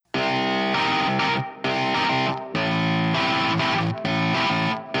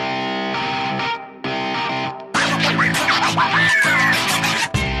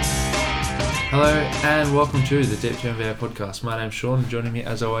and welcome to the Deep to NBA podcast. My name's Sean, and joining me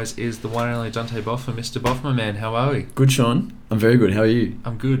as always is the one and only Dante Boffa. Mr. Boffa, my man, how are we? Good, Sean. I'm very good. How are you?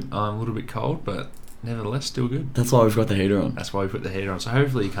 I'm good. I'm a little bit cold, but nevertheless still good. That's why we've got the heater on. That's why we put the heater on. So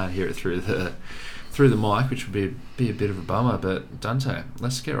hopefully you can't hear it through the mic, which would be a bit of a bummer. But Dante,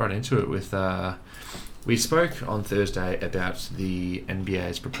 let's get right into it with... We spoke on Thursday about the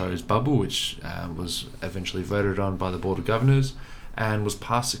NBA's proposed bubble, which was eventually voted on by the Board of Governors and was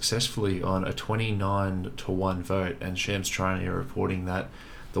passed successfully on a 29-1 vote. And Shams Charania are reporting that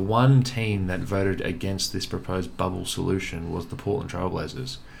the one team that voted against this proposed bubble solution was the Portland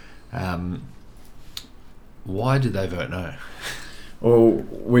Trailblazers. Why did they vote no? Well,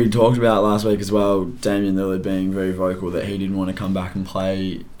 we talked about last week as well, Damian Lillard being very vocal that he didn't want to come back and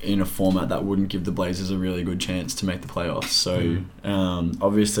play in a format that wouldn't give the Blazers a really good chance to make the playoffs. So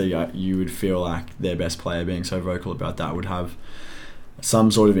obviously you would feel like their best player being so vocal about that would have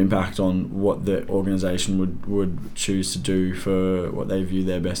some sort of impact on what the organisation would choose to do for what they view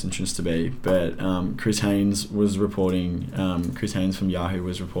their best interest to be. But Chris Haynes from Yahoo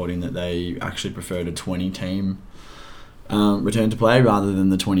was reporting that they actually preferred a 20-team return to play rather than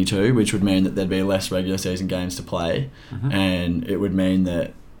the 22, which would mean that there'd be less regular season games to play, and it would mean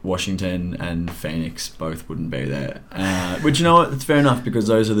that Washington and Phoenix both wouldn't be there. Which, you know what, it's fair enough because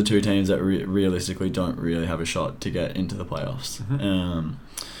those are the two teams that realistically don't really have a shot to get into the playoffs.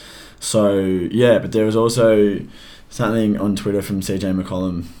 But there was also something on Twitter from CJ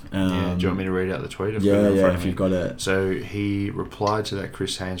McCollum. Do you want me to read out the tweet? If you've got it. So he replied to that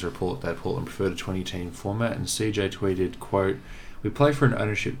Chris Haynes report that Portland preferred a 20-team format, and CJ tweeted, quote, "We play for an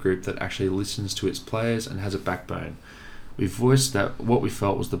ownership group that actually listens to its players and has a backbone. We voiced that what we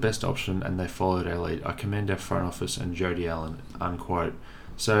felt was the best option and they followed our lead. I commend our front office and Jody Allen," unquote.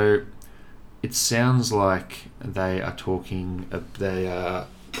 So it sounds like they are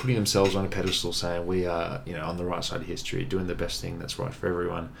putting themselves on a pedestal saying we are, on the right side of history, doing the best thing that's right for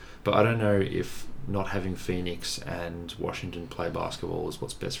everyone. But I don't know if not having Phoenix and Washington play basketball is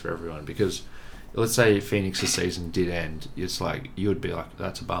what's best for everyone, because let's say Phoenix's season did end, it's like you would be like,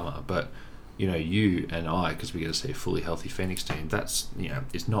 that's a bummer, but you and I, because we get to see a fully healthy Phoenix team, that's,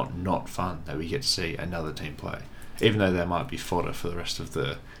 it's not fun that we get to see another team play, even though they might be fodder for the rest of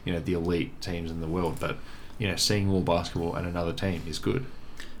the, the elite teams in the world. But, seeing more basketball and another team is good.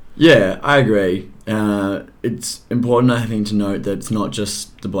 Yeah, I agree. It's important, I think, to note that it's not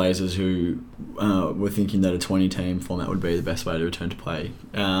just the Blazers who were thinking that a 20-team format would be the best way to return to play.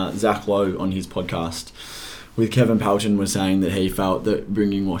 Zach Lowe on his podcast with Kevin Pelton was saying that he felt that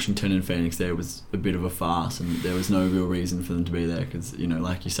bringing Washington and Phoenix there was a bit of a farce and there was no real reason for them to be there because,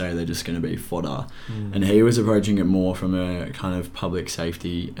 like you say, they're just going to be fodder. And he was approaching it more from a kind of public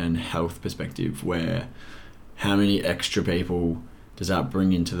safety and health perspective, where how many extra people does that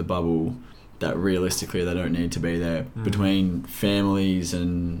bring into the bubble that realistically they don't need to be there, between families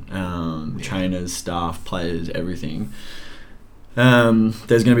and trainers, staff, players, everything.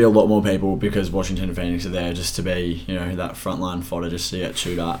 There's going to be a lot more people because Washington and Phoenix are there just to be, that frontline fodder just to get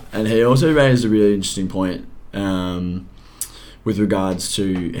chewed up. And he also raised a really interesting point with regards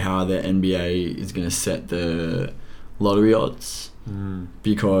to how the NBA is going to set the lottery odds.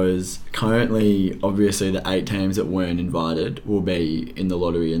 Because currently, obviously, the 8 teams that weren't invited will be in the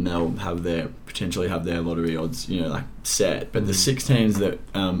lottery and they'll potentially have their lottery odds, set. But the 6 teams that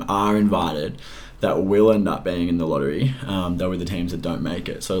are invited that will end up being in the lottery, they'll be the teams that don't make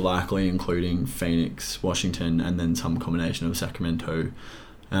it. So likely including Phoenix, Washington, and then some combination of Sacramento,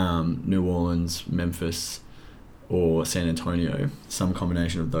 New Orleans, Memphis, or San Antonio. Some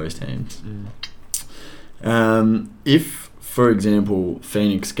combination of those teams. If, for example,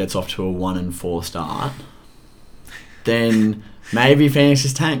 Phoenix gets off to a 1-4 start, then maybe Phoenix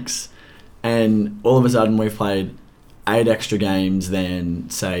just tanks, and all of a sudden we've played 8 extra games than,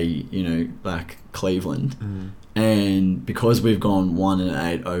 say, like Cleveland, and because we've gone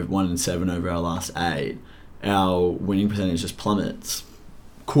 1-7 over our last 8, our winning percentage just plummets.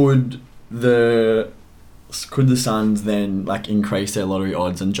 Could the Suns then increase their lottery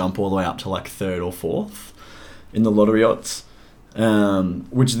odds and jump all the way up to 3rd or 4th in the lottery odds,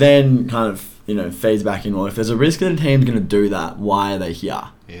 which then kind of feeds back in, well, if there's a risk that a team's going to do that, why are they here?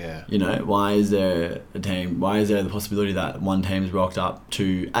 Why is there the possibility that one team's rocked up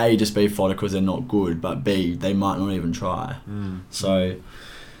to A, just be fodder because they're not good, but B, they might not even try. So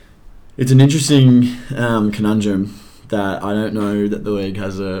it's an interesting conundrum that I don't know that the league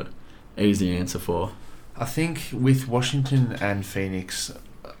has a easy answer for. I think with Washington and Phoenix,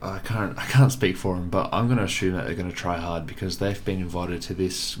 I can't speak for them, but I'm going to assume that they're going to try hard because they've been invited to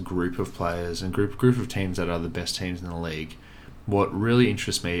this group of players and group of teams that are the best teams in the league. what really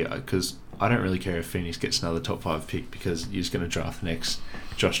interests me, because I don't really care if Phoenix gets another top 5 pick because you're just going to draft the next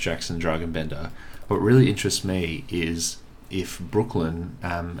Josh Jackson, Dragon Bender. What really interests me is if Brooklyn,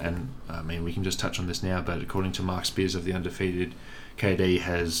 and I mean we can just touch on this now, but according to Mark Spears of The Undefeated, KD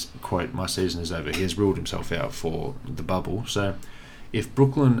has, quote, "My season is over." He has ruled himself out for the bubble. So if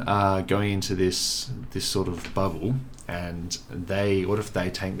Brooklyn are going into this sort of bubble, and what if they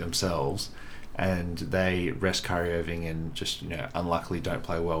tank themselves and they rest Kyrie Irving and just, unluckily don't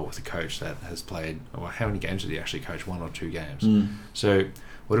play well with a coach that has played, well, how many games did he actually coach? 1 or 2 games. So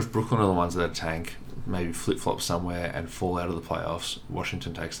what if Brooklyn are the ones that tank, maybe flip-flop somewhere and fall out of the playoffs?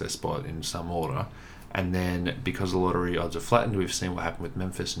 Washington takes their spot in some order. And then because the lottery odds are flattened, we've seen what happened with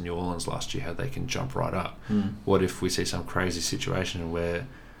Memphis and New Orleans last year, how they can jump right up. What if we see some crazy situation where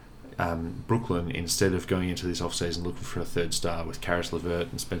Brooklyn, instead of going into this offseason looking for a third star with Karis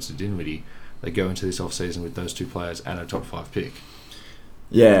LeVert and Spencer Dinwiddie, they go into this offseason with those 2 players and a top 5 pick?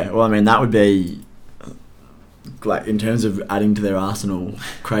 Yeah, well, I mean, that would be, like, in terms of adding to their arsenal,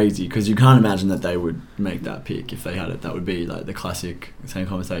 crazy, because you can't imagine that they would make that pick if they had it. That would be like the classic same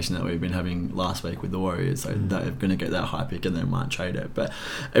conversation that we've been having last week with the Warriors. So they're going to get that high pick and they might trade it, but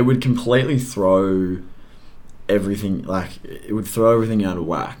it would completely throw everything, out of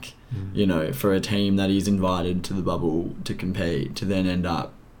whack. For a team that is invited to the bubble to compete, to then end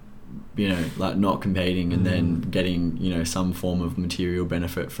up not competing and then getting, some form of material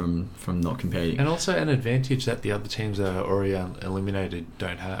benefit from not competing. And also an advantage that the other teams that are already eliminated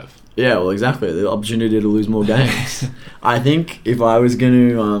don't have. Yeah, well, exactly. The opportunity to lose more games. I think if I was going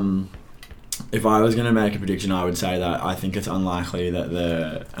to make a prediction, I would say that I think it's unlikely that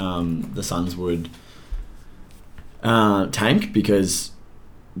the Suns would tank, because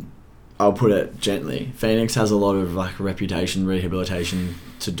I'll put it gently, Phoenix has a lot of reputation, rehabilitation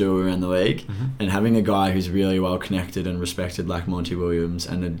to do around the league, and having a guy who's really well connected and respected like Monty Williams,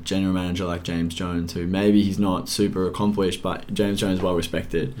 and a general manager like James Jones, who maybe he's not super accomplished, but James Jones is well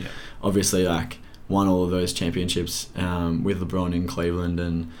respected. Yeah. Obviously, won all of those championships with LeBron in Cleveland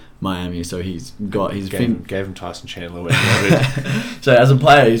and Miami, so he's got his gave him Tyson Chandler when he wanted. So as a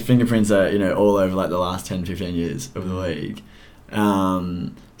player, his fingerprints are all over the last 10-15 years of the league.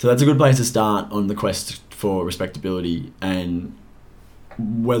 So that's a good place to start on the quest for respectability, and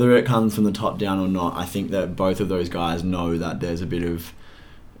whether it comes from the top down or not, I think that both of those guys know that there's a bit of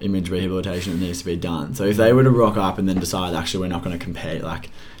image rehabilitation that needs to be done. So if they were to rock up and then decide, actually, we're not going to compete,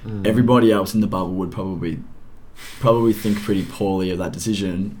 everybody else in the bubble would probably think pretty poorly of that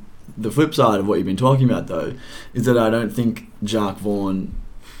decision. The flip side of what you've been talking about, though, is that I don't think Jacques Vaughn,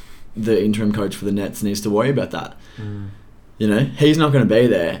 the interim coach for the Nets, needs to worry about that. He's not going to be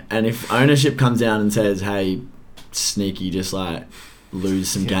there, and if ownership comes down and says, hey, sneaky, just lose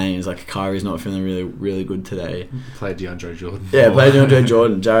some games, Kyrie's not feeling really, really good today. Play DeAndre Jordan. Yeah, play DeAndre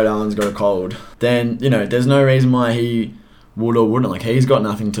Jordan. Jared Allen's got a cold. Then, there's no reason why he would or wouldn't. He's got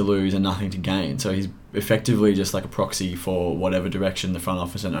nothing to lose and nothing to gain, so he's effectively just a proxy for whatever direction the front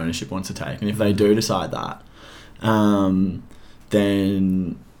office and ownership wants to take. And if they do decide that,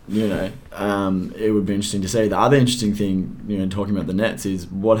 then it would be interesting to see. The other interesting thing, talking about the Nets, is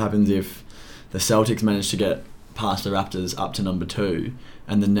what happens if the Celtics manage to get past the Raptors up to number 2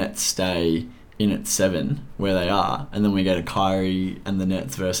 and the Nets stay in at 7 where they are, and then we get a Kyrie and the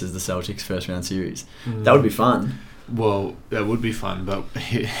Nets versus the Celtics first round series. That would be fun. Well, that would be fun, but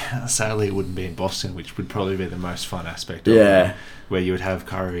sadly it wouldn't be in Boston, which would probably be the most fun aspect of it, where you would have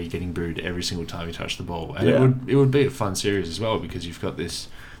Kyrie getting booed every single time he touched the ball. And it would be a fun series as well, because you've got this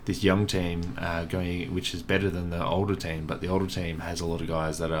young team going, which is better than the older team, but the older team has a lot of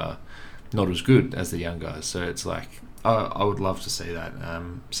guys that are not as good as the young guys. So it's I would love to see that.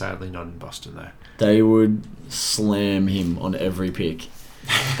 Sadly not in Boston, though. They would slam him on every pick.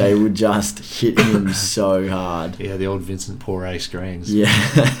 They would just hit him so hard. Yeah, the old Vincent Poirier screens.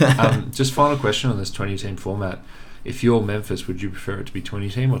 Yeah. Just final question on this 20-team format. If you're Memphis, would you prefer it to be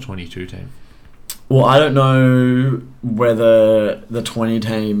 20-team or 22-team? Well, I don't know whether the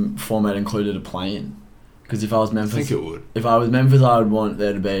 20-team format included a play-in. Because if I was Memphis... I think it would. If I was Memphis, I would want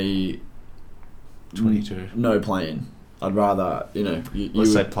there to be... 22. No play-in. I'd rather,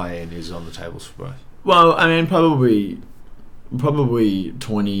 Let's say play-in is on the tables for both. Well, I mean, probably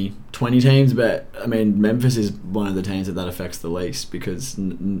 20 teams, but I mean, Memphis is one of the teams that affects the least, because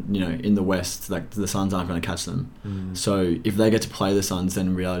in the West, the Suns aren't going to catch them. So if they get to play the Suns, then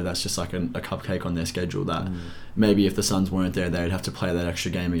in reality that's just a cupcake on their schedule. That maybe if the Suns weren't there, they'd have to play that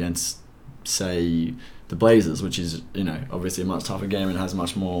extra game against, say, the Blazers, which is obviously a much tougher game and has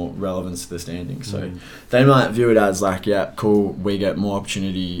much more relevance to the standings. So they might view it as yeah, cool, we get more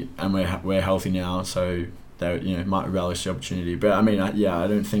opportunity and we're healthy now, so they might relish the opportunity. But I mean, I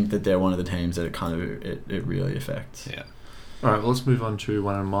don't think that they're one of the teams that it really affects. Yeah. All right. Well, let's move on to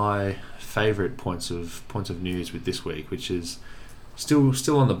one of my favourite points of news with this week, which is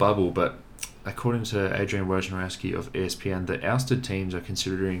still on the bubble, but according to Adrian Wojnarowski of ESPN, the ousted teams are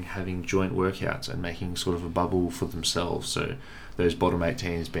considering having joint workouts and making sort of a bubble for themselves. So those bottom 8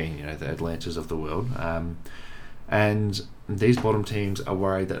 teams being, the Atlantas of the world. And these bottom teams are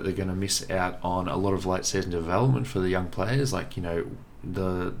worried that they're going to miss out on a lot of late season development for the young players. Like,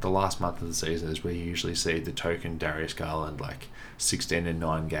 the last month of the season is where you usually see the token Darius Garland 16 and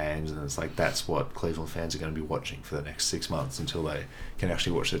 9 games, and it's that's what Cleveland fans are going to be watching for the next 6 months until they can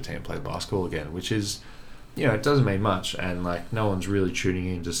actually watch their team play basketball again, which is, it doesn't mean much, and no one's really tuning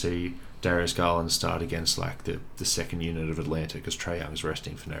in to see Darius Garland start against the second unit of Atlanta because Trae Young's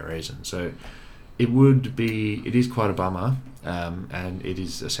resting for no reason. So it is quite a bummer, and it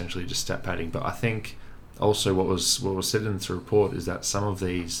is essentially just stat padding. But I think also what was said in the report is that some of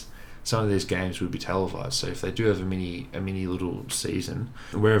these games would be televised. So if they do have a mini little season,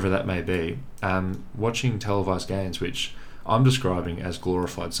 wherever that may be, watching televised games, which I'm describing as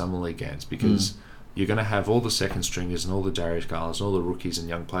glorified summer league games, because you're going to have all the second stringers and all the Darius Garlands and all the rookies and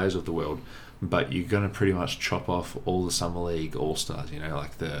young players of the world, but you're going to pretty much chop off all the summer league all-stars,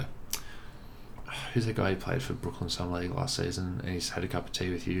 who's the guy who played for Brooklyn Summer League last season and he's had a cup of tea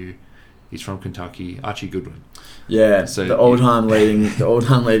with you? He's from Kentucky, Archie Goodwin. Yeah, so the all-time leading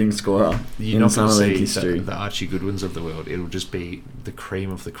scorer. You're not going to see the Archie Goodwins of the world. It'll just be the cream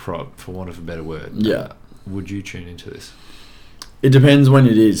of the crop, for want of a better word. Yeah. Would you tune into this? It depends when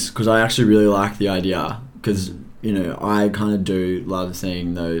it is, because I actually really like the idea. Because I kind of do love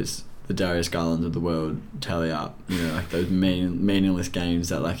seeing the Darius Garlands of the world tally up. Those meaningless games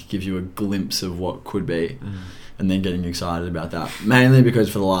that give you a glimpse of what could be. And then getting excited about that. Mainly because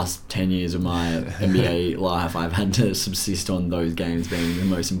for the last 10 years of my NBA life, I've had to subsist on those games being the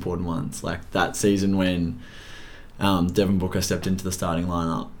most important ones. Like that season when Devin Booker stepped into the starting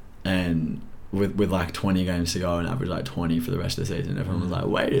lineup and with 20 games to go and averaged 20 for the rest of the season, everyone was like,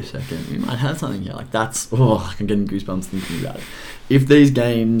 wait a second, we might have something here. I'm getting goosebumps thinking about it. If these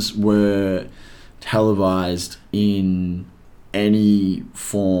games were televised in any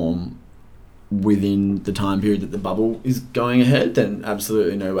form within the time period that the bubble is going ahead, then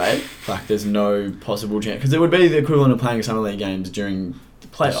absolutely no way. There's no possible chance. Because it would be the equivalent of playing summer league games during the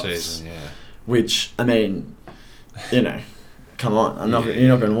playoffs. The season, yeah. Which, I mean, come on. You're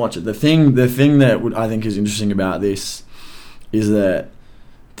not going to watch it. The thing that I think is interesting about this is that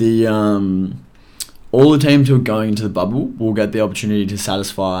all the teams who are going into the bubble will get the opportunity to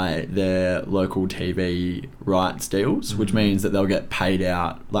satisfy their local TV rights deals, which means that they'll get paid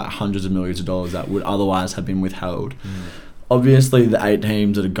out hundreds of millions of dollars that would otherwise have been withheld. Obviously, the 8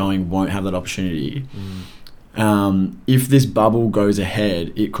 teams that are going won't have that opportunity. If this bubble goes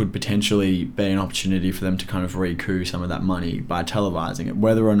ahead, it could potentially be an opportunity for them to kind of recoup some of that money by televising it.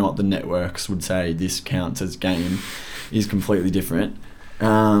 Whether or not the networks would say this counts as game is completely different.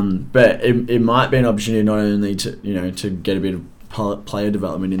 But it might be an opportunity not only to get a bit of player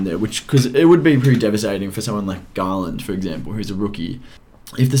development in there, because it would be pretty devastating for someone like Garland, for example, who's a rookie.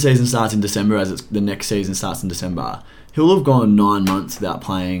 If the season starts in December, the next season starts in December, he'll have gone 9 months without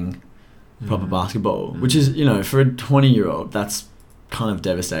playing proper basketball, which is, for a 20-year-old, that's kind of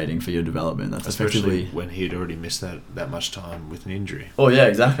devastating for your development. That's especially when he'd already missed that much time with an injury. Oh yeah,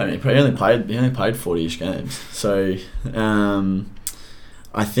 exactly. He only played 40-ish games, so.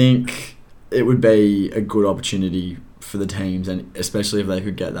 I think it would be a good opportunity for the teams, and especially if they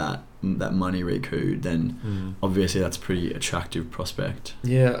could get that money recouped, then obviously that's a pretty attractive prospect.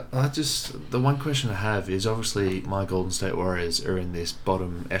 Yeah, the one question I have is obviously my Golden State Warriors are in this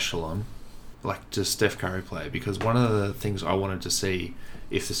bottom echelon. Does Steph Curry play? Because one of the things I wanted to see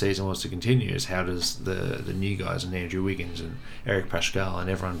if the season was to continue is how does the new guys and Andrew Wiggins and Eric Pascal and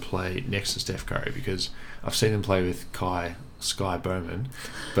everyone play next to Steph Curry, because I've seen them play with Sky Bowman,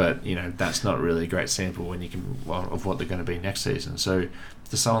 but that's not really a great sample of what they're going to be next season. So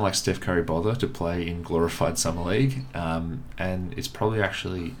does someone like Steph Curry bother to play in glorified summer league? And it's probably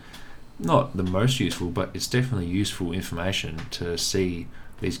actually not the most useful, but it's definitely useful information to see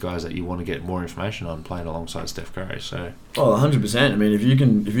these guys that you want to get more information on playing alongside Steph Curry. So 100%. I mean, if you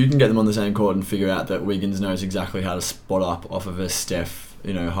can get them on the same court and figure out that Wiggins knows exactly how to spot up off of a Steph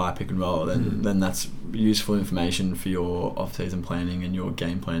high pick and roll, then that's useful information for your off-season planning and your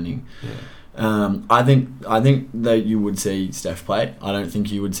game planning. Yeah. I think that you would see Steph play. I don't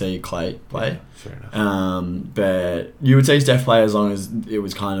think you would see Clay play. Yeah, fair enough. But you would see Steph play as long as it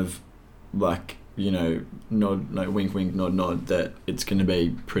was kind of wink, wink, nod, nod, that it's going to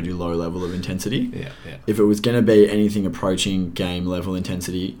be pretty low level of intensity. Yeah. If it was going to be anything approaching game level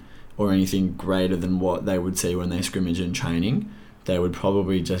intensity or anything greater than what they would see when they scrimmage and training, they would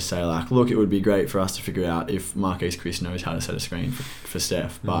probably just say, like, look, it would be great for us to figure out if Marquise Chris knows how to set a screen for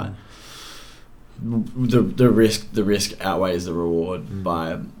Steph, but the risk outweighs the reward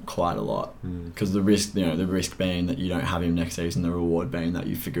by quite a lot, because the risk being that you don't have him next season, the reward being that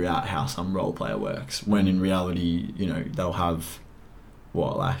you figure out how some role player works, when in reality they'll have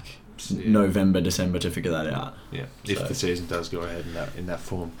November, December to figure that out. If the season does go ahead in that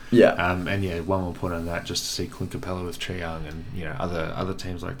form. One more point on that, just to see Clint Capella with Trae Young and other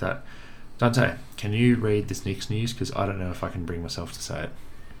teams like that. Dante, can you read this Knicks news, because I don't know if I can bring myself to say it.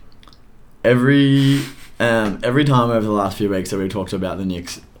 Every time over the last few weeks that we've talked about the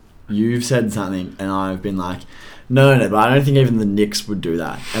Knicks, you've said something and I've been like, no, but I don't think even the Knicks would do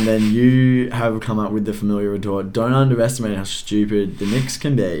that. And then you have come up with the familiar retort, don't underestimate how stupid the Knicks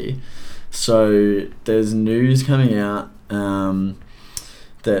can be. So there's news coming out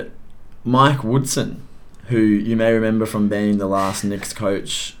that Mike Woodson, who you may remember from being the last Knicks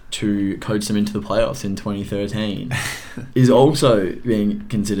coach to coach them into the playoffs in 2013, is also being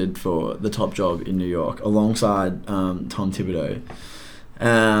considered for the top job in New York alongside Tom Thibodeau,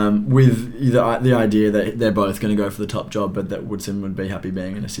 with the idea that they're both going to go for the top job, but that Woodson would be happy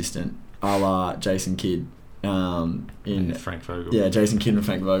being an assistant, a la Jason Kidd in Frank Vogel. Yeah, Jason Kidd and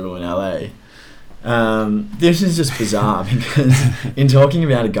Frank Vogel in LA. This is just bizarre because in talking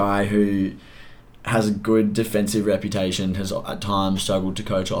about a guy who has a good defensive reputation, has at times struggled to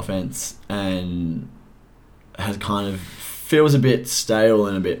coach offense, and has kind of feels a bit stale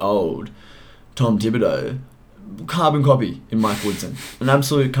and a bit old, Tom Thibodeau, carbon copy in Mike Woodson, an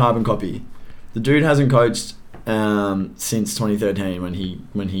absolute carbon copy. The dude hasn't coached since 2013 when he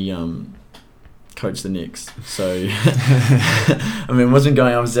coached the Knicks. So wasn't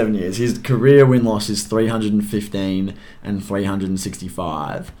going on for 7 years. His career win-loss is 315 and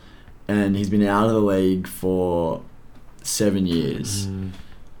 365. And he's been out of the league for 7 years.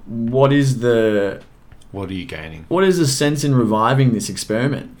 What are you gaining? What is the sense in reviving this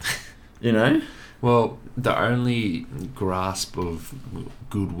experiment? Well, the only grasp of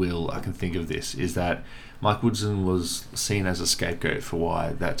goodwill I can think of this is that Mike Woodson was seen as a scapegoat for why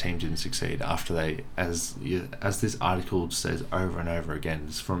that team didn't succeed after they, as this article says over and over again,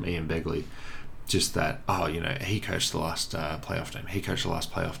 it's from Ian Begley, just that, he coached the last playoff team. He coached the last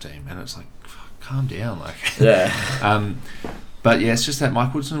playoff team. And it's like, calm down. Yeah. But yeah, it's just that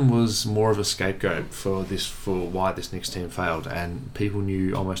Mike Woodson was more of a scapegoat for why this Knicks team failed. And people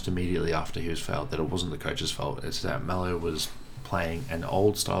knew almost immediately after he was failed that it wasn't the coach's fault. It's that Melo was playing an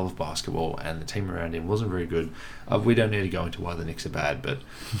old style of basketball and the team around him wasn't very good. We don't need to go into why the Knicks are bad, but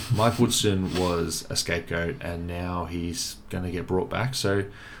Mike Woodson was a scapegoat and now he's going to get brought back. So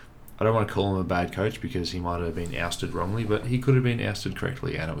I don't want to call him a bad coach because he might have been ousted wrongly, but he could have been ousted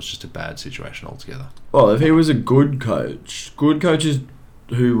correctly, and it was just a bad situation altogether. Well, if he was a good coaches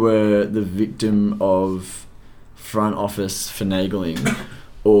who were the victim of front office finagling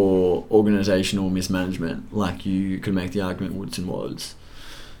or organisational mismanagement, like you could make the argument Woodson was,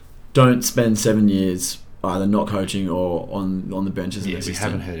 don't spend 7 years either not coaching or on the bench as an assistant.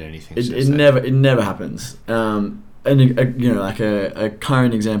 We haven't heard anything. It never happens. And a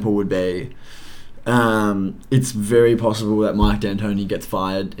current example would be, it's very possible that Mike D'Antoni gets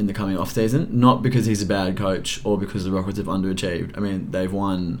fired in the coming off season, not because he's a bad coach or because the Rockets have underachieved. I mean, they've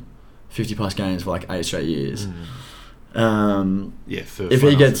won 50 plus games for 8 straight years. If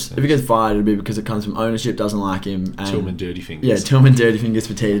he gets fired, it'll be because it comes from ownership doesn't like him. And Tillman Dirty Fingers. Yeah, Tillman Dirty Fingers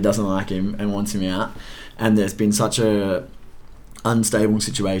Fertitta doesn't like him and wants him out. And there's been such a unstable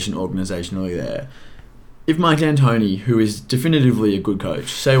situation organisationally there. If Mike D'Antoni, who is definitively a good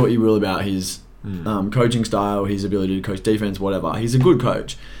coach, say what you will about his coaching style, his ability to coach defense, whatever, he's a good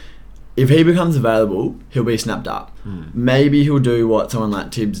coach. If he becomes available, he'll be snapped up. Maybe he'll do what someone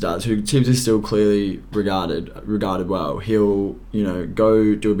like Tibbs does, who Tibbs is still clearly regarded well. He'll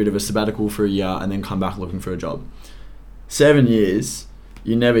go do a bit of a sabbatical for a year and then come back looking for a job. 7 years,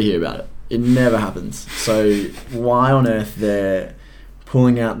 you never hear about it. It never happens. So why on earth they're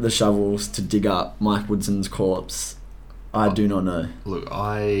pulling out the shovels to dig up Mike Woodson's corpse, I do not know. Look,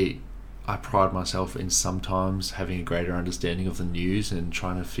 I pride myself in sometimes having a greater understanding of the news and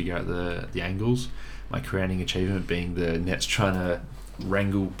trying to figure out the angles. My crowning achievement being the Nets trying to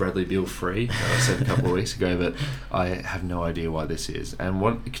wrangle Bradley Beal free, I said a couple of weeks ago, but I have no idea why this is. And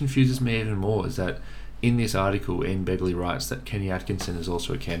what confuses me even more is that in this article, Ian Begley writes that Kenny Atkinson is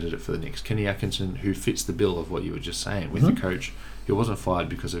also a candidate for the Knicks. Kenny Atkinson, who fits the bill of what you were just saying with the coach, he wasn't fired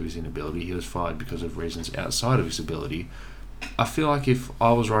because of his inability. He was fired because of reasons outside of his ability. I feel like if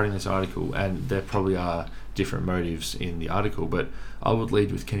I was writing this article, and there probably are different motives in the article, but I would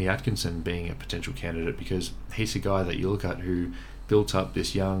lead with Kenny Atkinson being a potential candidate because he's a guy that you look at who built up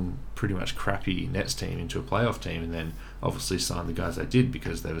this young, pretty much crappy Nets team into a playoff team, and then obviously signed the guys they did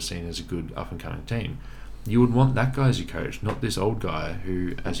because they were seen as a good up-and-coming team. You would want that guy as your coach, not this old guy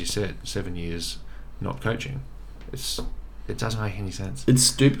who, as you said, 7 years not coaching. It doesn't make any sense. It's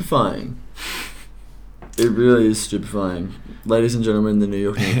stupefying. It really is stupefying. Ladies and gentlemen, the New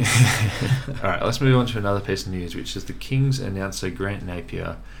York Knicks. Alright, let's move on to another piece of news, which is the Kings announcer Grant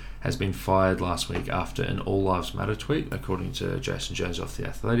Napier has been fired last week after an All Lives Matter tweet, according to Jason Jones of The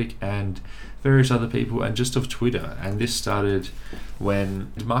Athletic and various other people, and just of Twitter. And this started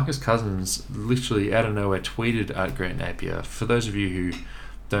when DeMarcus Cousins literally out of nowhere tweeted at Grant Napier. For those of you who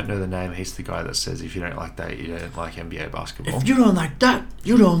don't know the name, he's the guy that says if you don't like that, you don't like NBA basketball. If you don't like that,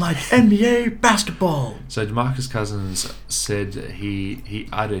 you don't like NBA basketball. So DeMarcus Cousins said he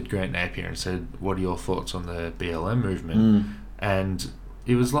added Grant Napier and said, "What are your thoughts on the BLM movement?" And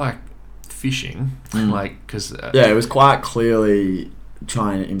it was like fishing, because it was quite clearly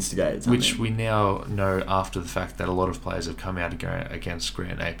trying to instigate something. Which we now know after the fact that a lot of players have come out against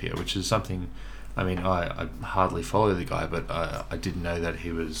Grant Napier, which is something. I mean, I hardly follow the guy, but I didn't know that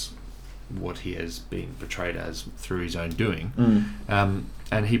he was what he has been portrayed as through his own doing.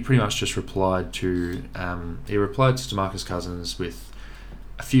 And he pretty much just replied to DeMarcus Cousins with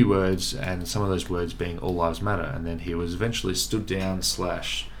a few words, and some of those words being "All Lives Matter," and then he was eventually stood down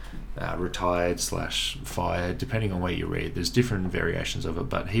 / retired / fired, depending on where you read. There's different variations of it,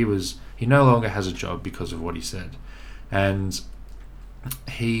 but he no longer has a job because of what he said, and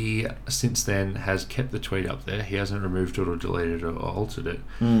he since then has kept the tweet up there. He hasn't removed it or deleted it or altered it,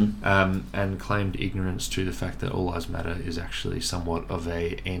 and claimed ignorance to the fact that All Lives Matter is actually somewhat of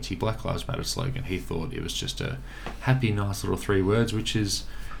a anti-Black Lives Matter slogan. He thought it was just a happy, nice little 3 words, which is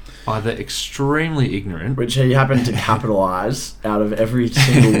either extremely ignorant, which he happened to capitalise out of every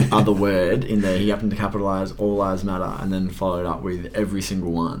single other word in there. He happened to capitalise All Lives Matter and then followed up with every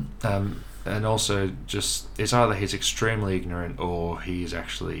single one. And also, just it's either he's extremely ignorant or he's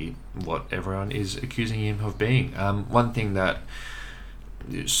actually what everyone is accusing him of being. One thing that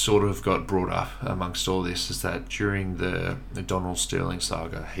sort of got brought up amongst all this is that during the Donald Sterling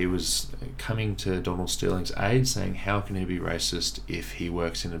saga, he was coming to Donald Sterling's aid, saying how can he be racist if he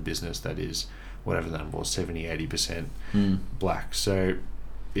works in a business that is whatever the number was, 70-80% black. So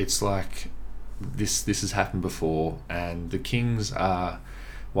it's like this has happened before, and the Kings are,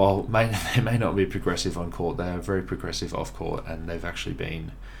 while they may not be progressive on court, they are very progressive off court, and they've actually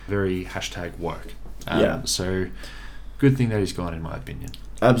been very #woke. So good thing that he's gone, in my opinion.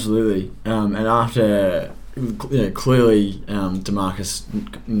 Absolutely. And after, clearly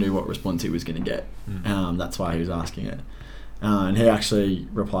DeMarcus knew what response he was going to get. That's why he was asking it. And he actually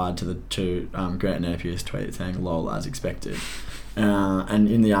replied to Grant Napier's tweet saying, "lol, as expected." And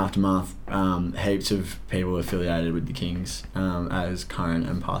in the aftermath, heaps of people affiliated with the Kings, as current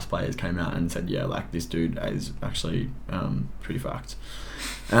and past players, came out and said, this dude is actually pretty fucked.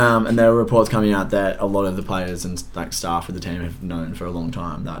 And there were reports coming out that a lot of the players and staff of the team have known for a long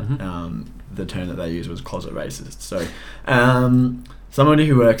time that the term that they used was closet racist. So somebody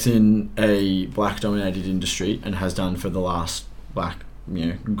who works in a black-dominated industry and has done for the last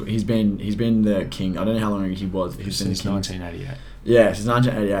he's been the king. I don't know how long he was. Since 1988. Yeah, since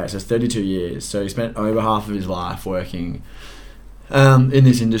 1988. So it's 32 years. So he spent over half of his life working in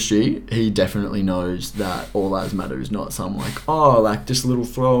this industry. He definitely knows that All Lives Matter is not some just a little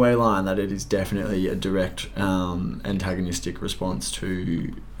throwaway line. That it is definitely a direct antagonistic response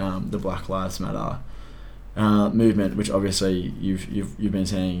to the Black Lives Matter movement, which obviously you've been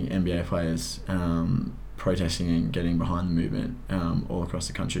seeing NBA players protesting and getting behind the movement all across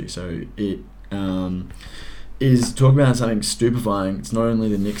the country. So it is talking about something stupefying. It's not only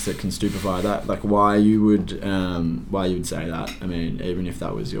the Knicks that can stupefy that. Why you would say that. I mean, even if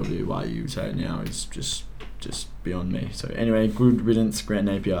that was your view, why you would say it now is just beyond me. So anyway, good riddance, Grant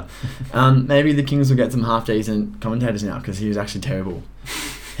Napier. Maybe the Kings will get some half decent commentators now, because he was actually terrible.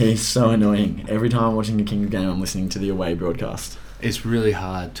 He's so annoying. Every time I'm watching a Kings game, I'm listening to the away broadcast. It's really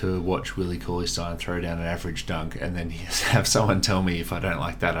hard to watch Willie Cauley-Stein throw down an average dunk and then have someone tell me if I don't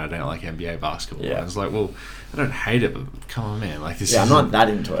like that, I don't like NBA basketball. Yeah. I was like, well, I don't hate it, but come on, man. Like this. Yeah, I'm not that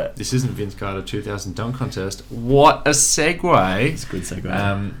into it. This isn't Vince Carter 2000 dunk contest. What a segue! It's a good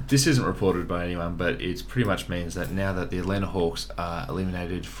segue. This isn't reported by anyone, but it pretty much means that now that the Atlanta Hawks are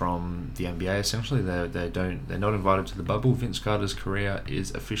eliminated from the NBA, essentially they're not invited to the bubble. Vince Carter's career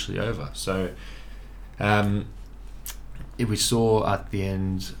is officially over. So. We saw at the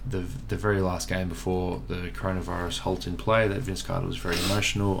end, the very last game before the coronavirus halt in play, that Vince Carter was very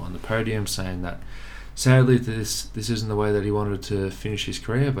emotional on the podium, saying that sadly this isn't the way that he wanted to finish his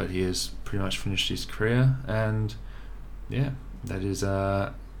career, but he has pretty much finished his career. And yeah, that is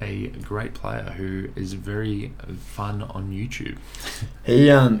a great player who is very fun on YouTube.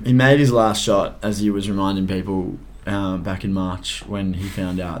 He made his last shot, as he was reminding people back in March when he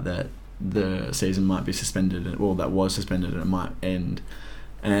found out that the season might be suspended, that was suspended, and it might end,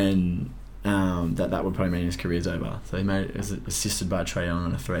 and that would probably mean his career's over. So he made it, assisted by Trae Young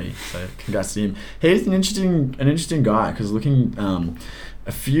on a 3. So congrats to him. He's an interesting guy, because looking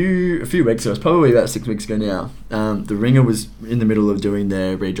a few weeks ago, it's probably about 6 weeks ago now. The Ringer was in the middle of doing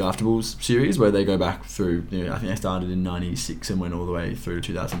their redraftables series, where they go back through. I think they started in '96 and went all the way through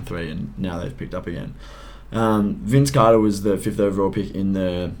to 2003, and now they've picked up again. Vince Carter was the 5th overall pick in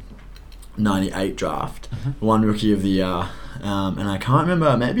the 98 draft, one rookie of the year, and I can't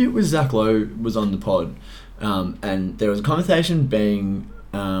remember, maybe it was Zach Lowe was on the pod, and there was a conversation being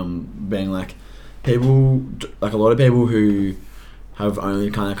like, people, like a lot of people who have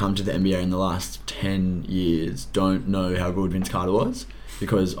only kind of come to the NBA in the last 10 years don't know how good Vince Carter was,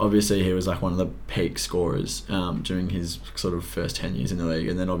 because obviously he was like one of the peak scorers during his sort of first 10 years in the league,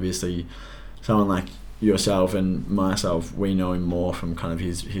 and then obviously someone like yourself and myself, we know him more from kind of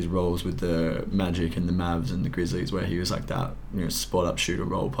his roles with the Magic and the Mavs and the Grizzlies, where he was like that, spot up shooter,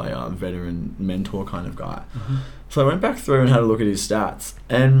 role player, veteran mentor kind of guy. So I went back through and had a look at his stats,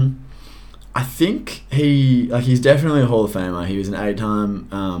 and I think he's definitely a Hall of Famer. He was an 8-time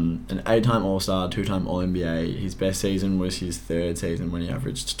All-Star, 2-time All-NBA. His best season was his 3rd season, when he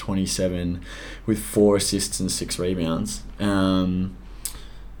averaged 27 with 4 assists and 6 rebounds.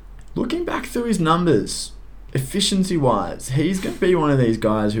 Looking back through his numbers, efficiency-wise, he's going to be one of these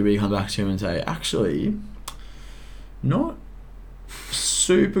guys who we come back to him and say, actually, not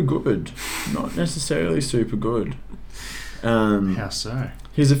super good. Not necessarily super good. How so?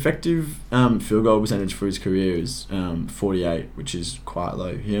 His effective field goal percentage for his career is 48, which is quite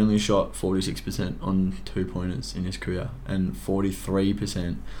low. He only shot 46% on 2-pointers in his career, and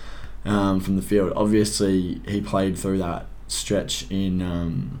 43% from the field. Obviously, he played through that stretch in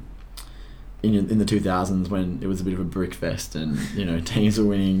the 2000s when it was a bit of a brick fest, and teams were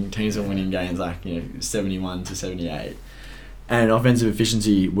winning games like 71 to 78, and offensive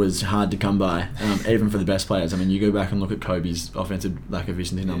efficiency was hard to come by, even for the best players. I mean, you go back and look at Kobe's offensive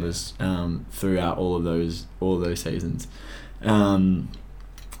efficiency numbers throughout all of those seasons, even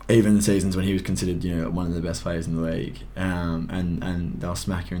the seasons when he was considered one of the best players in the league, and they'll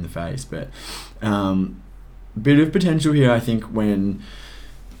smack you in the face. But bit of potential here, I think, when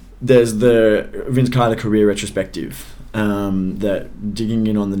there's the Vince Carter career retrospective, that digging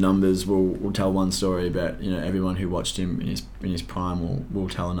in on the numbers will tell one story, but everyone who watched him in his prime will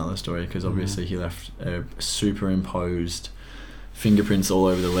tell another story, because obviously he left superimposed fingerprints all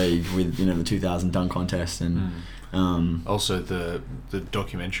over the league with the 2000 dunk contest, and also the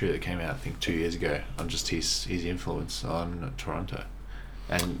documentary that came out I think 2 years ago on just his influence on Toronto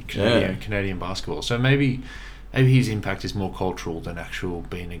and Canadian basketball. So maybe his impact is more cultural than actual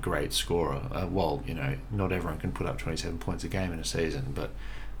being a great scorer. Not everyone can put up 27 points a game in a season, but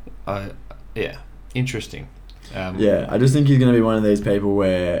interesting. I just think he's going to be one of these people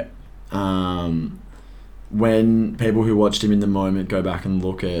where when people who watched him in the moment go back and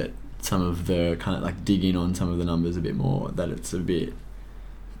look at some of the kind of like dig in on some of the numbers a bit more, that it's a bit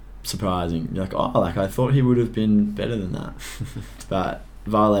surprising. You're like, I thought he would have been better than that. But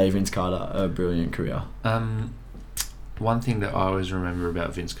Vince Carter, a brilliant career. One thing that I always remember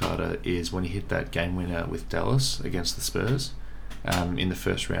about Vince Carter is when he hit that game winner with Dallas against the Spurs in the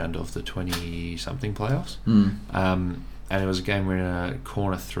first round of the 20-something playoffs. And it was a game winner,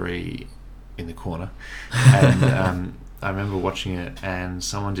 corner 3 in the corner. And I remember watching it, and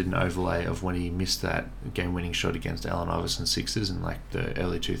someone did an overlay of when he missed that game-winning shot against Allen Iverson Sixers in like the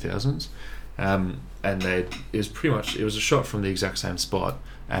early 2000s. And it was a shot from the exact same spot,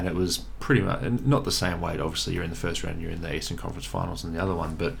 and it was pretty much not the same weight. Obviously, you're in the first round, you're in the Eastern Conference Finals in the other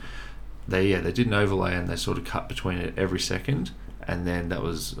one, but they did an overlay and they sort of cut between it every second, and then that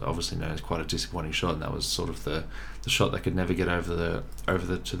was obviously known as quite a disappointing shot, and that was sort of the shot that could never get over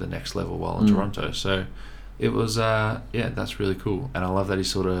the to the next level while in Toronto. So it was that's really cool, and I love that he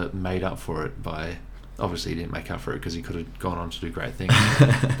sort of made up for it by. Obviously, he didn't make up for it because he could have gone on to do great things.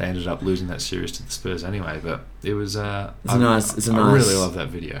 They ended up losing that series to the Spurs anyway, but it was. I really love that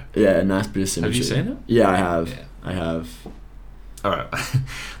video. Yeah, a nice bit of symmetry. Have you seen it? Yeah, I have. Yeah. I have. All right,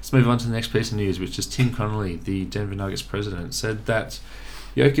 let's move on to the next piece of news, which is Tim Connolly, the Denver Nuggets president, said that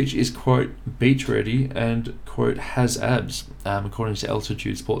Jokic is, quote, beach ready and, quote, has abs, according to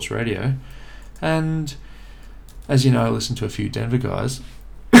Altitude Sports Radio. And as you know, I listen to a few Denver guys.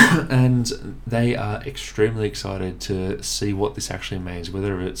 And they are extremely excited to see what this actually means,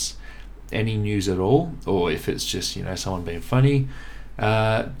 whether it's any news at all or if it's just, someone being funny.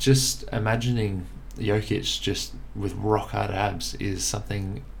 Just imagining Jokic just with rock hard abs is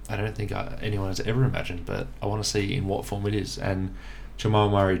something I don't think anyone has ever imagined, but I want to see in what form it is. And Jamal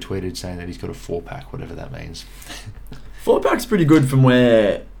Murray tweeted saying that he's got a 4-pack, whatever that means. 4-pack's pretty good from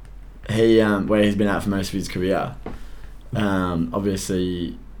where he's been at for most of his career.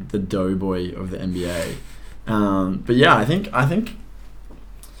 Obviously the doughboy of the NBA. But yeah, I think I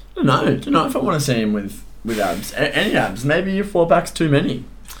don't know if I want to see him with abs. Any abs. Maybe your 4-pack's too many.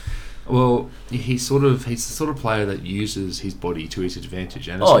 Well, he's the sort of player that uses his body to his advantage,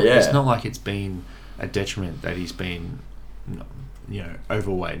 and it's not like it's been a detriment that he's been,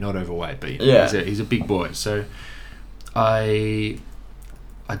 overweight. Not overweight, but he's a big boy. So I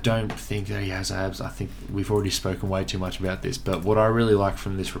don't think that he has abs. I think we've already spoken way too much about this. But what I really like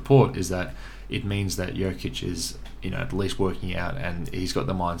from this report is that it means that Jokic is, at least working out, and he's got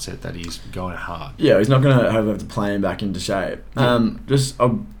the mindset that he's going hard. Yeah, he's not going to have to play him back into shape.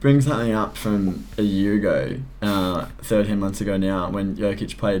 I'll bring something up from a year ago, 13 months ago now, when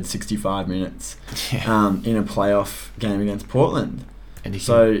Jokic played 65 minutes in a playoff game against Portland. And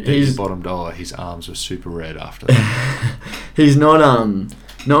he's bottom dollar. His arms were super red after that. He's not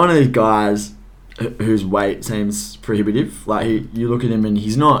one of these guys whose weight seems prohibitive. Like you look at him and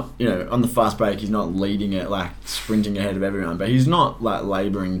he's not, on the fast break, he's not leading it, like sprinting ahead of everyone, but he's not like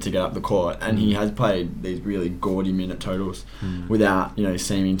labouring to get up the court. And he has played these really gaudy minute totals without,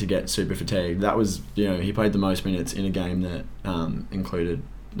 seeming to get super fatigued. That was, he played the most minutes in a game that included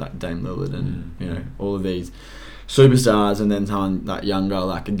like Dame Lillard and all of these superstars, and then someone like younger,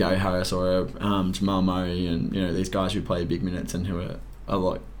 like a Gary Harris or a Jamal Murray, and these guys who play big minutes and who are a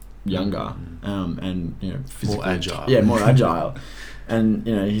lot younger and physically more agile. Yeah, more agile, and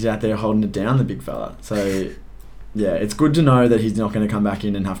he's out there holding it down, the big fella. So yeah, it's good to know that he's not going to come back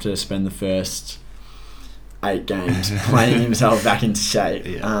in and have to spend the first 8 games playing himself back into shape.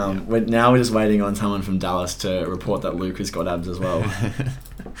 We're just waiting on someone from Dallas to report that Luke has got abs as well.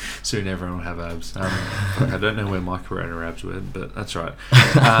 Soon everyone will have abs. I don't know where my Corona abs were, but that's right.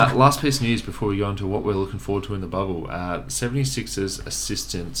 Last piece of news before we go on to what we're looking forward to in the bubble. 76ers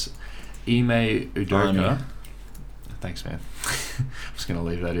assistant Ime Udoka. Thanks, man. I'm just going to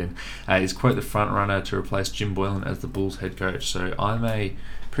leave that in. Is, quote, the front runner to replace Jim Boylan as the Bulls head coach. So Ime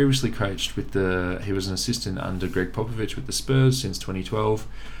previously coached he was an assistant under Greg Popovich with the Spurs since 2012,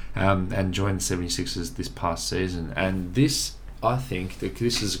 and joined the 76ers this past season. And this, I think, that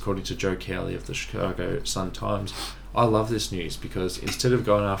this is according to Joe Cowley of the Chicago Sun-Times. I love this news because instead of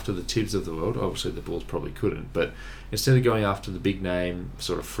going after the Tibbs of the world, obviously the Bulls probably couldn't, but instead of going after the big name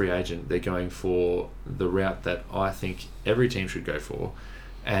sort of free agent, they're going for the route that I think every team should go for.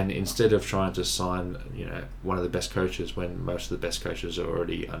 And instead of trying to sign, one of the best coaches when most of the best coaches are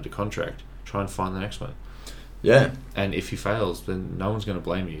already under contract, try and find the next one. Yeah. And if he fails, then no one's going to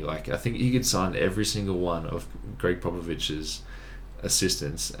blame you. Like, I think you could sign every single one of Greg Popovich's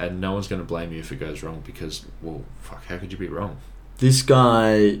assistants, and no one's going to blame you if it goes wrong because, well, fuck, how could you be wrong? This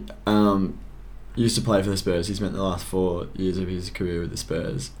guy used to play for the Spurs. He spent the last 4 years of his career with the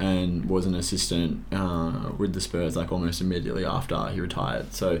Spurs and was an assistant with the Spurs like almost immediately after he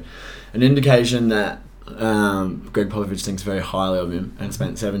retired. So an indication that Greg Popovich thinks very highly of him and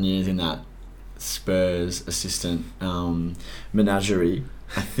spent 7 years in that Spurs assistant menagerie.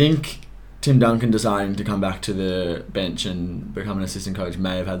 I think Tim Duncan deciding to come back to the bench and become an assistant coach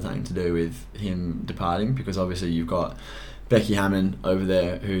may have had something to do with him departing, because obviously you've got Becky Hammon over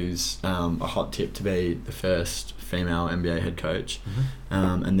there, who's a hot tip to be the first female NBA head coach.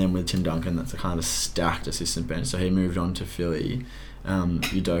 And then with Tim Duncan, that's a kind of a stacked assistant bench. So he moved on to Philly.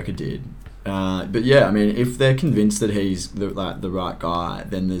 Udoka did. But yeah, I mean, if they're convinced that he's the right guy,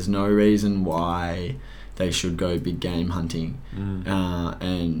 then there's no reason why they should go big game hunting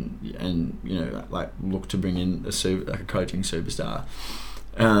and look to bring in a coaching superstar.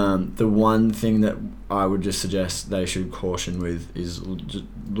 The one thing that I would just suggest they should caution with is just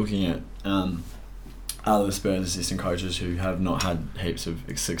looking at other Spurs assistant coaches who have not had heaps of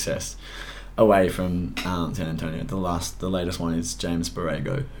success away from San Antonio. The latest one is James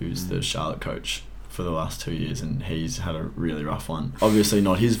Borrego, who's the Charlotte coach for the last 2 years, and he's had a really rough one. Obviously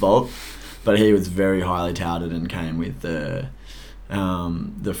not his fault, but he was very highly touted and came with the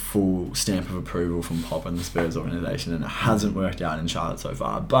full stamp of approval from Pop and the Spurs organisation, and it hasn't worked out in Charlotte so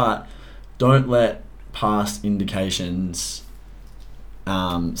far. But don't let past indications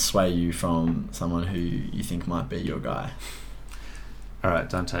sway you from someone who you think might be your guy. Alright,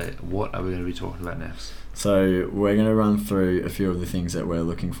 Dante, what are we going to be talking about next? So we're going to run through a few of the things that we're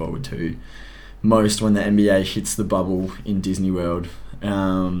looking forward to most when the NBA hits the bubble in Disney World.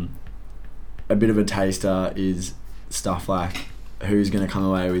 A bit of a taster is stuff like who's going to come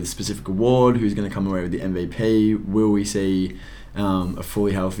away with a specific award, who's going to come away with the MVP, will we see a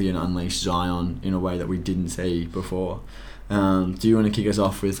fully healthy and unleashed Zion in a way that we didn't see before. Do you want to kick us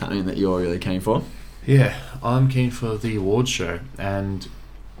off with something that you're really keen for? Yeah, I'm keen for the awards show, and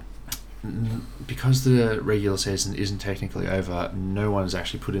because the regular season isn't technically over, no one has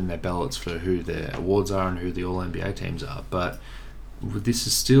actually put in their ballots for who their awards are and who the All-NBA teams are, but this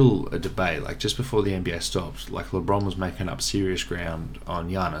is still a debate. Like, just before the NBA stopped, like, LeBron was making up serious ground on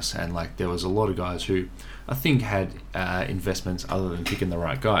Giannis, and like there was a lot of guys who I think had investments other than picking the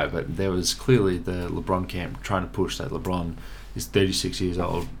right guy, but there was clearly the LeBron camp trying to push that LeBron is 36 years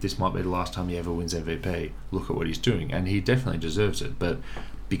old, this might be the last time he ever wins MVP, look at what he's doing, and he definitely deserves it. But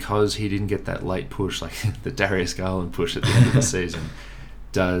because he didn't get that late push, like the Darius Garland push at the end of the season,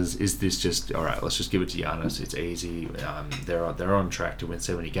 is this just, all right, let's just give it to Giannis, it's easy, they're on track to win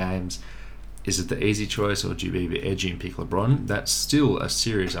 70 games. Is it the easy choice, or do you be edgy and pick LeBron? That's still a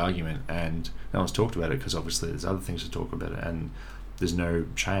serious argument, and no one's talked about it because obviously there's other things to talk about it, and there's no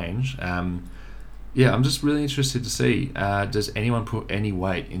change. Yeah, I'm just really interested to see, does anyone put any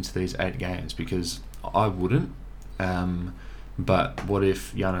weight into these 8 games? Because I wouldn't. But what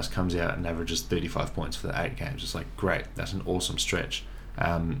if Giannis comes out and averages 35 points for the 8 games? It's like, great, that's an awesome stretch.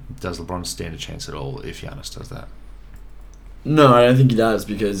 Does LeBron stand a chance at all if Giannis does that? No, I don't think he does,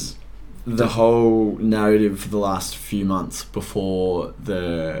 because the whole narrative for the last few months before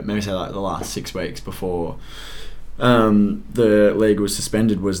maybe say like the last 6 weeks before the league was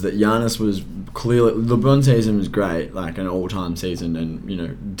suspended was that Giannis was clearly, LeBron's season was great, like an all-time season,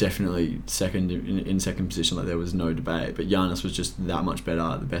 and definitely second in second position, like there was no debate, but Giannis was just that much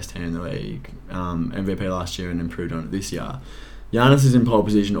better, the best team in the league, MVP last year and improved on it this year. Giannis is in pole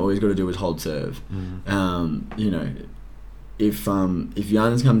position, all he's got to do is hold serve. If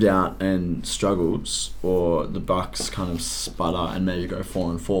Giannis comes out and struggles, or the Bucks kind of sputter and maybe go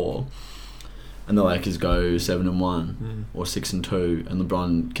 4-4, and the Lakers go 7-1 or 6-2, and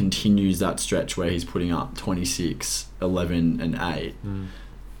LeBron continues that stretch where he's putting up 26, 11, and 8,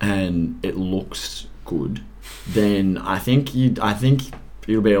 and it looks good, then I think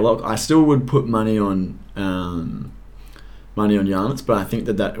it'll be a lot. I still would put money on Giannis, but I think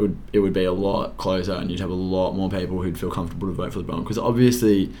it would be a lot closer, and you'd have a lot more people who'd feel comfortable to vote for LeBron, because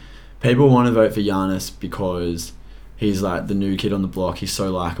obviously people want to vote for Giannis because he's like the new kid on the block, he's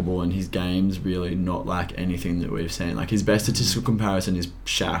so likeable, and his game's really not like anything that we've seen. Like, his best statistical comparison is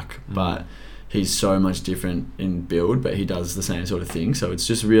Shaq, but he's so much different in build, but he does the same sort of thing. So it's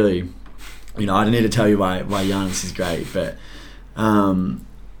just really, I don't need to tell you why Giannis is great, but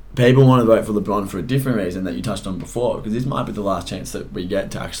people want to vote for LeBron for a different reason that you touched on before, because this might be the last chance that we get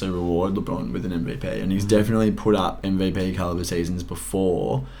to actually reward LeBron with an MVP, and he's definitely put up MVP caliber seasons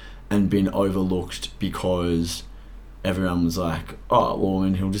before and been overlooked because everyone was like, oh, well,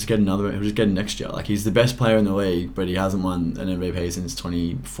 and he'll just get next year. Like, he's the best player in the league, but he hasn't won an MVP since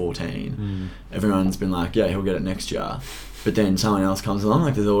 2014. Everyone's been like, yeah, he'll get it next year. But then someone else comes along,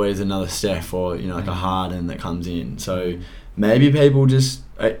 like there's always another Steph or, like a Harden that comes in. So maybe people just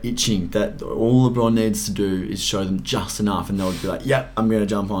are itching that all LeBron needs to do is show them just enough, and they'll be like, yep, I'm going to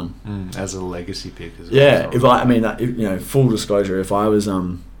jump on. As a legacy pick as well. Yeah, full disclosure, if I was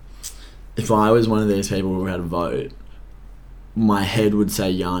one of these people who had a vote, my head would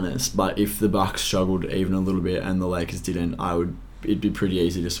say Giannis, but if the Bucks struggled even a little bit and the Lakers didn't, it'd be pretty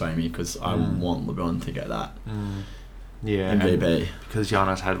easy to sway me, because I want LeBron to get that MVP. Because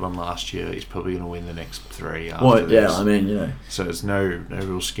Giannis had one last year, he's probably going to win the next 3 after this. So it's no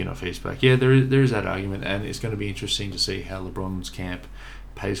real skin off his back. Yeah, there is that argument, and it's going to be interesting to see how LeBron's camp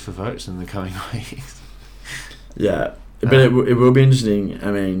pays for votes in the coming weeks. Yeah. But it will be interesting,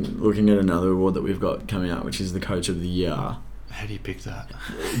 looking at another award that we've got coming out, which is the Coach of the Year. How do you pick that?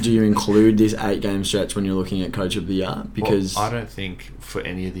 Do you include this 8-game stretch when you're looking at Coach of the Year? Because I don't think for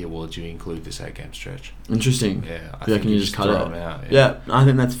any of the awards you include this 8-game stretch. Interesting. Yeah, I think you just cut it them out. Yeah, I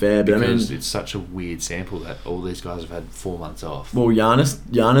think that's fair. But because it's such a weird sample that all these guys have had 4 months off. Well,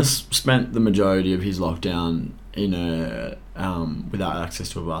 Giannis spent the majority of his lockdown in without access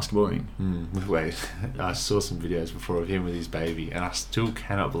to a basketball ring. Wait, I saw some videos before of him with his baby, and I still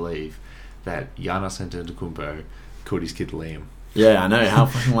cannot believe that Giannis Antetokounmpo called his kid Liam. Yeah, I know. How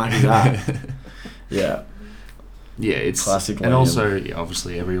fucking wacky is that? Yeah. Yeah, it's classic. And also,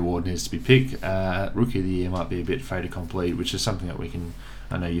 obviously, every award needs to be picked. Rookie of the Year might be a bit fait accompli, which is something that we can.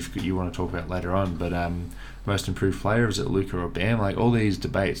 I know you want to talk about later on, but most improved player, is it Luka or Bam? Like all these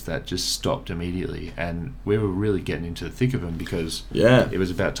debates that just stopped immediately, and we were really getting into the thick of them because it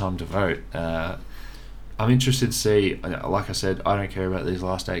was about time to vote. I'm interested to see, like I said, I don't care about these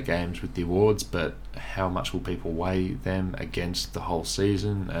last 8 games with the awards, but how much will people weigh them against the whole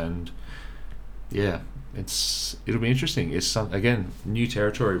season? And yeah, it'll be interesting. It's again, new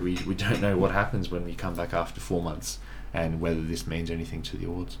territory. We don't know what happens when we come back after 4 months, and whether this means anything to the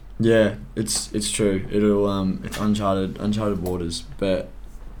awards. Yeah, it's true. It'll it's uncharted waters. But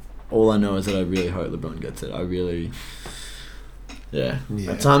all I know is that I really hope LeBron gets it. I really. Yeah.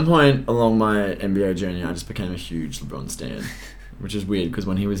 At some point along my NBA journey, I just became a huge LeBron stan, which is weird because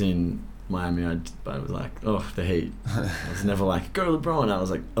when he was in Miami, I was like, oh, the Heat. I was never like, go LeBron. I was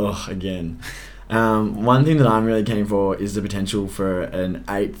like, oh, again. One thing that I'm really keen for is the potential for an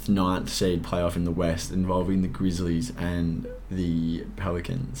 8th, 9th seed playoff in the West involving the Grizzlies and the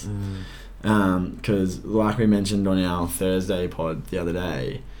Pelicans. Because like we mentioned on our Thursday pod the other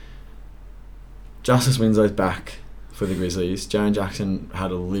day, Justice Winslow's back for the Grizzlies. Jaren Jackson had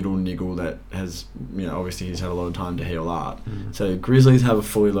a little niggle that has, obviously he's had a lot of time to heal up. So Grizzlies have a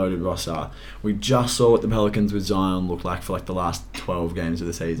fully loaded roster. We just saw what the Pelicans with Zion looked like for like the last 12 games of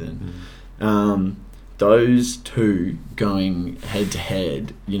the season. Those two going head to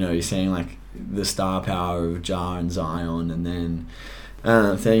head, you're seeing like the star power of Ja and Zion, and then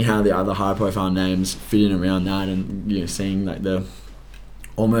seeing how the other high profile names fit in around that, and seeing like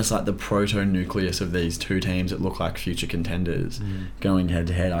almost like the proto-nucleus of these two teams that look like future contenders going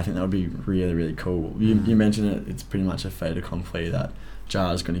head-to-head. I think that would be really, really cool. You mentioned it's pretty much a fait accompli that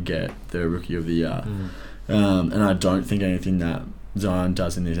Ja is going to get the Rookie of the Year. And I don't think anything that Zion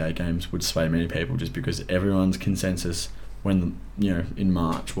does in these 8 games would sway many people, just because everyone's consensus when, in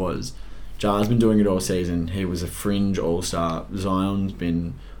March was Ja's been doing it all season. He was a fringe all-star. Zion's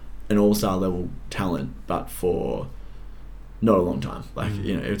been an all-star level talent, but for not a long time. Like,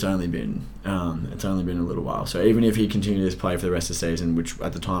 it's only been a little while. So even if he continued his play for the rest of the season, which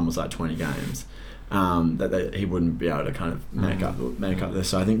at the time was like 20 games, he wouldn't be able to kind of make up this.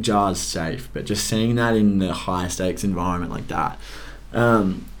 So I think Ja's safe, but just seeing that in the high stakes environment like that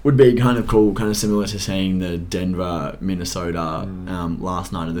would be kind of cool, kind of similar to seeing the Denver Minnesota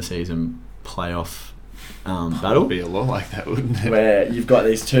last night of the season playoff battle. It would be a lot like that, wouldn't it? Where you've got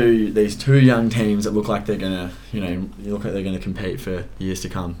these two young teams that look like they're gonna, compete for years to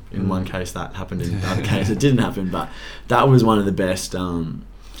come. In one case that happened, in the other case it didn't happen. But that was one of the best, one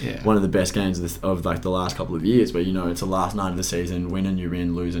of the best games of like the last couple of years, where it's the last night of the season, win and you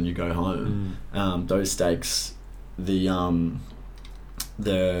win, lose and you go home. Those stakes, the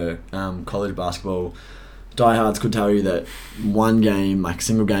college basketball diehards could tell you that one game, like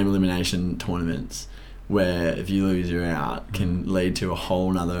single game elimination tournaments, where if you lose you're out, can lead to a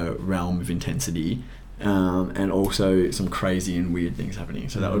whole nother realm of intensity, and also some crazy and weird things happening.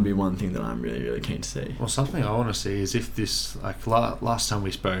 So that would be one thing that I'm really, really keen to see. Well, something I want to see is if this, like last time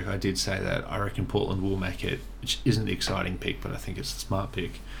we spoke, I did say that I reckon Portland will make it, which isn't the exciting pick, but I think it's a smart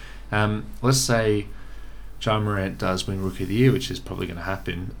pick. Let's say Ja Morant does win Rookie of the Year, which is probably going to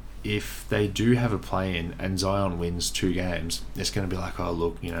happen. If they do have a play-in and Zion wins 2 games, it's going to be like, oh,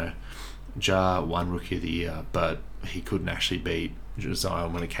 look, Ja won Rookie of the Year, but he couldn't actually beat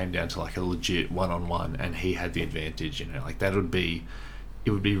Zion when it came down to like a legit one-on-one, and he had the advantage. Like it would be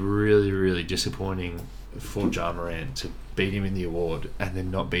really, really disappointing for Ja Morant to beat him in the award and then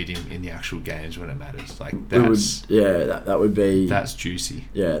not beat him in the actual games when it matters. Like that's that would be, that's juicy.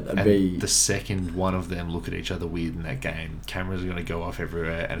 Yeah, that'd and be the second one of them look at each other weird in that game, cameras are going to go off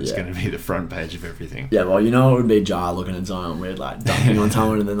everywhere, and it's going to be the front page of everything. Yeah, well, it would be Ja looking at Zion weird, like dunking on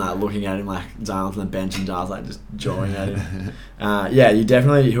someone, and then like looking at him like Zion's on the bench and Ja's like just jawing at him. You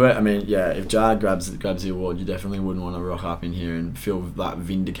definitely. If Ja grabs the award, you definitely wouldn't want to rock up in here and feel like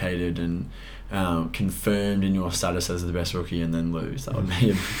vindicated and confirmed in your status as the best rookie and then lose. That would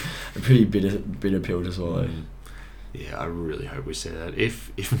be a pretty bitter pill to swallow. Yeah, I really hope we see that.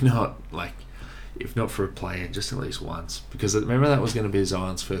 If not, like, if not for a play-in, just at least once. Because remember that was going to be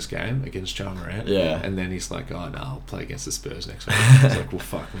Zion's first game against John Morant? Yeah. And then he's like, oh, no, I'll play against the Spurs next week. It's like, well,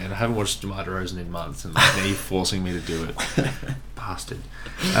 fuck, man. I haven't watched DeMar DeRozan in months, and now you're forcing me to do it. Bastard.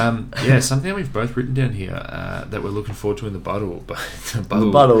 Something we've both written down here that we're looking forward to in the bubble,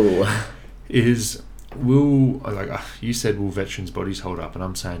 is... you said, will veterans' bodies hold up? And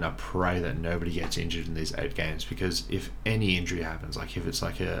I'm saying I pray that nobody gets injured in these 8 games, because if any injury happens, like if it's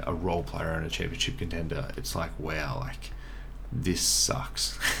like a role player and a championship contender, it's like, wow, like this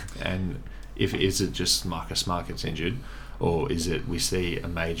sucks. And is it just Marcus Smart gets injured, or is it we see a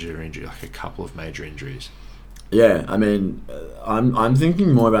major injury, like a couple of major injuries? Yeah, I mean, I'm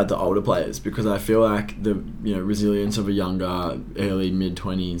thinking more about the older players, because I feel like the resilience of a younger, early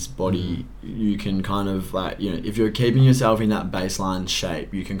mid-20s body, you can kind of like, if you're keeping yourself in that baseline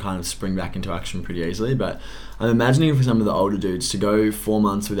shape, you can kind of spring back into action pretty easily. But I'm imagining for some of the older dudes to go 4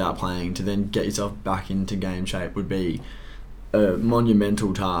 months without playing to then get yourself back into game shape would be a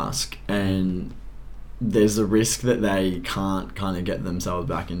monumental task, and there's a risk that they can't kind of get themselves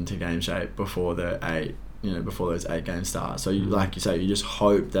back into game shape before before those 8 games start. So like you say, you just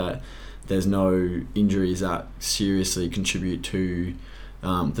hope that there's no injuries that seriously contribute to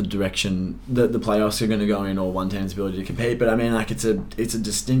the direction that the playoffs are going to go in, or one team's ability to compete. But I mean, like it's a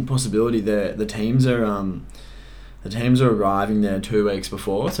distinct possibility that the teams are arriving there 2 weeks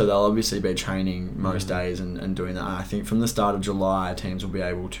before, so they'll obviously be training most days and doing that. I think from the start of July, teams will be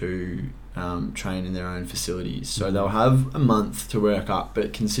able to train in their own facilities, so they'll have a month to work up.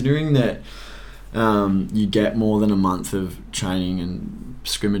 But considering that you get more than a month of training and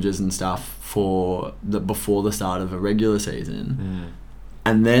scrimmages and stuff before the start of a regular season,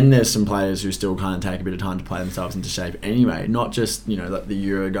 and then there's some players who still kind of take a bit of time to play themselves into shape anyway, not just like the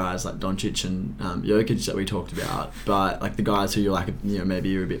Euro guys like Doncic and Jokic that we talked about, but like the guys who you're like, maybe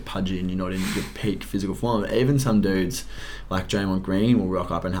you're a bit pudgy and you're not in your peak physical form. Even some dudes like Draymond Green will rock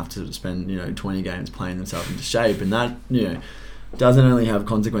up and have to spend 20 games playing themselves into shape, and that doesn't only have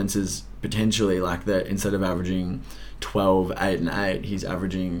consequences potentially like that. Instead of averaging 12, 8 and 8, he's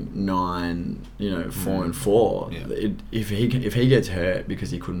averaging 9, 4 and 4. Yeah. If he gets hurt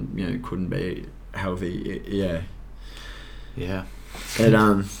because he couldn't be healthy, it's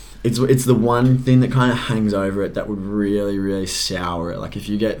the one thing that kind of hangs over it that would really, really sour it. Like if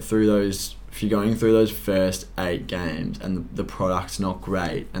you're going through those first 8 games and the product's not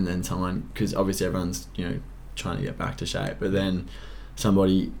great, and then because obviously everyone's trying to get back to shape, but then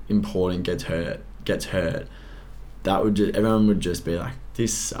somebody important gets hurt, everyone would just be like,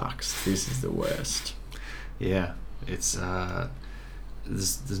 this sucks, this is the worst. Yeah, it's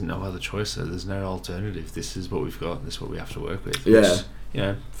there's no other choice, so there's no alternative. This is what we've got, this is what we have to work with. Yeah.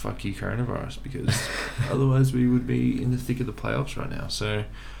 Fuck you coronavirus, because otherwise we would be in the thick of the playoffs right now. So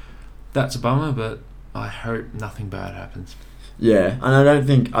that's a bummer, but I hope nothing bad happens. Yeah, and I don't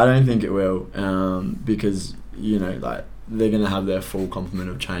think it will, because like they're going to have their full complement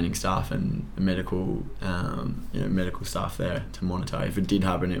of training staff and medical staff there to monitor. If it did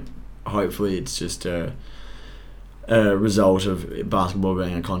happen, hopefully it's just a result of basketball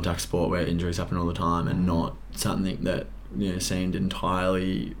being a contact sport where injuries happen all the time, and not something that seemed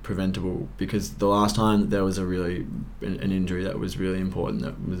entirely preventable. Because the last time that there was an injury that was really important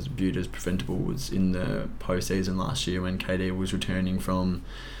that was viewed as preventable was in the postseason last year, when KD was returning from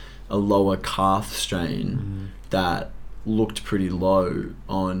a lower calf strain that looked pretty low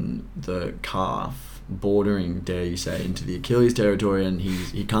on the calf, bordering, dare you say, into the Achilles territory, and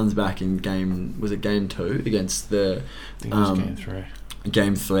he comes back in game 2 against the I think it was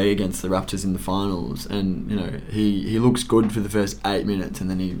game 3 against the Raptors in the finals, and he looks good for the first 8 minutes, and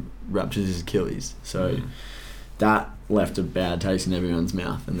then he ruptures his Achilles. So that left a bad taste in everyone's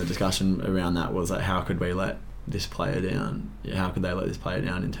mouth, and the discussion around that was like, how could we let this player down? How could they let this player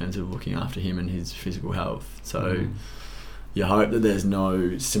down in terms of looking after him and his physical health? So you hope that there's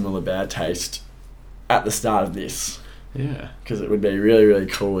no similar bad taste at the start of this. Yeah. Because it would be really, really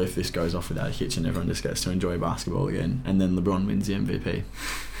cool if this goes off without a hitch and everyone just gets to enjoy basketball again, and then LeBron wins the MVP.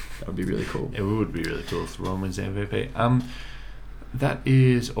 That would be really cool. It would be really cool if LeBron wins the MVP. That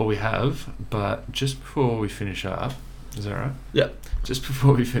is all we have, but just before we finish up, is that right? Yeah. Just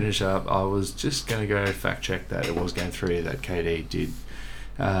before we finish up, I was just going to go fact check that it was game 3 that KD did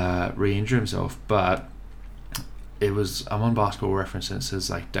re-injure himself, but I'm on Basketball Reference and it says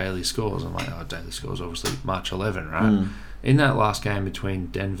like daily scores. I'm like, daily scores, obviously March 11, right? In that last game between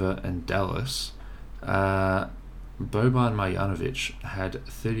Denver and Dallas, Boban Marjanovic had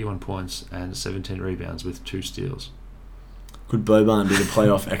 31 points and 17 rebounds with 2 steals. Could Boban be the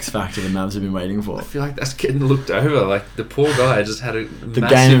playoff X factor the Mavs have been waiting for? I feel like that's getting looked over. Like the poor guy just had the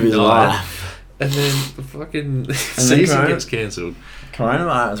game of his life. And then the fucking season gets cancelled.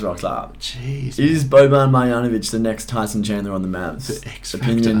 Coronavirus rocks up. Jeez. Is Boban Marjanovic the next Tyson Chandler on the Mavs? The X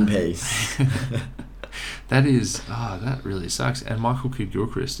Opinion factor. piece. That really sucks. And Michael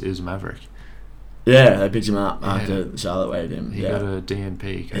Kidd-Gilchrist is Maverick. Yeah, they picked him up Yeah. after Charlotte waived him. He yeah. got a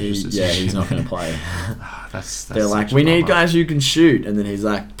DNP. He's not going to play. That's They're like, such a we need bummer. guys who can shoot. And then he's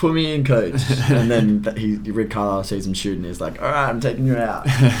like, put me in, coach. And then Rick Carlisle sees him shoot and he's like, all right, I'm taking you out.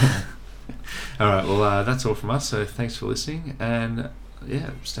 All right, well, that's all from us. So thanks for listening. And,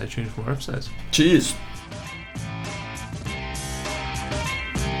 yeah, stay tuned for more episodes. Cheers.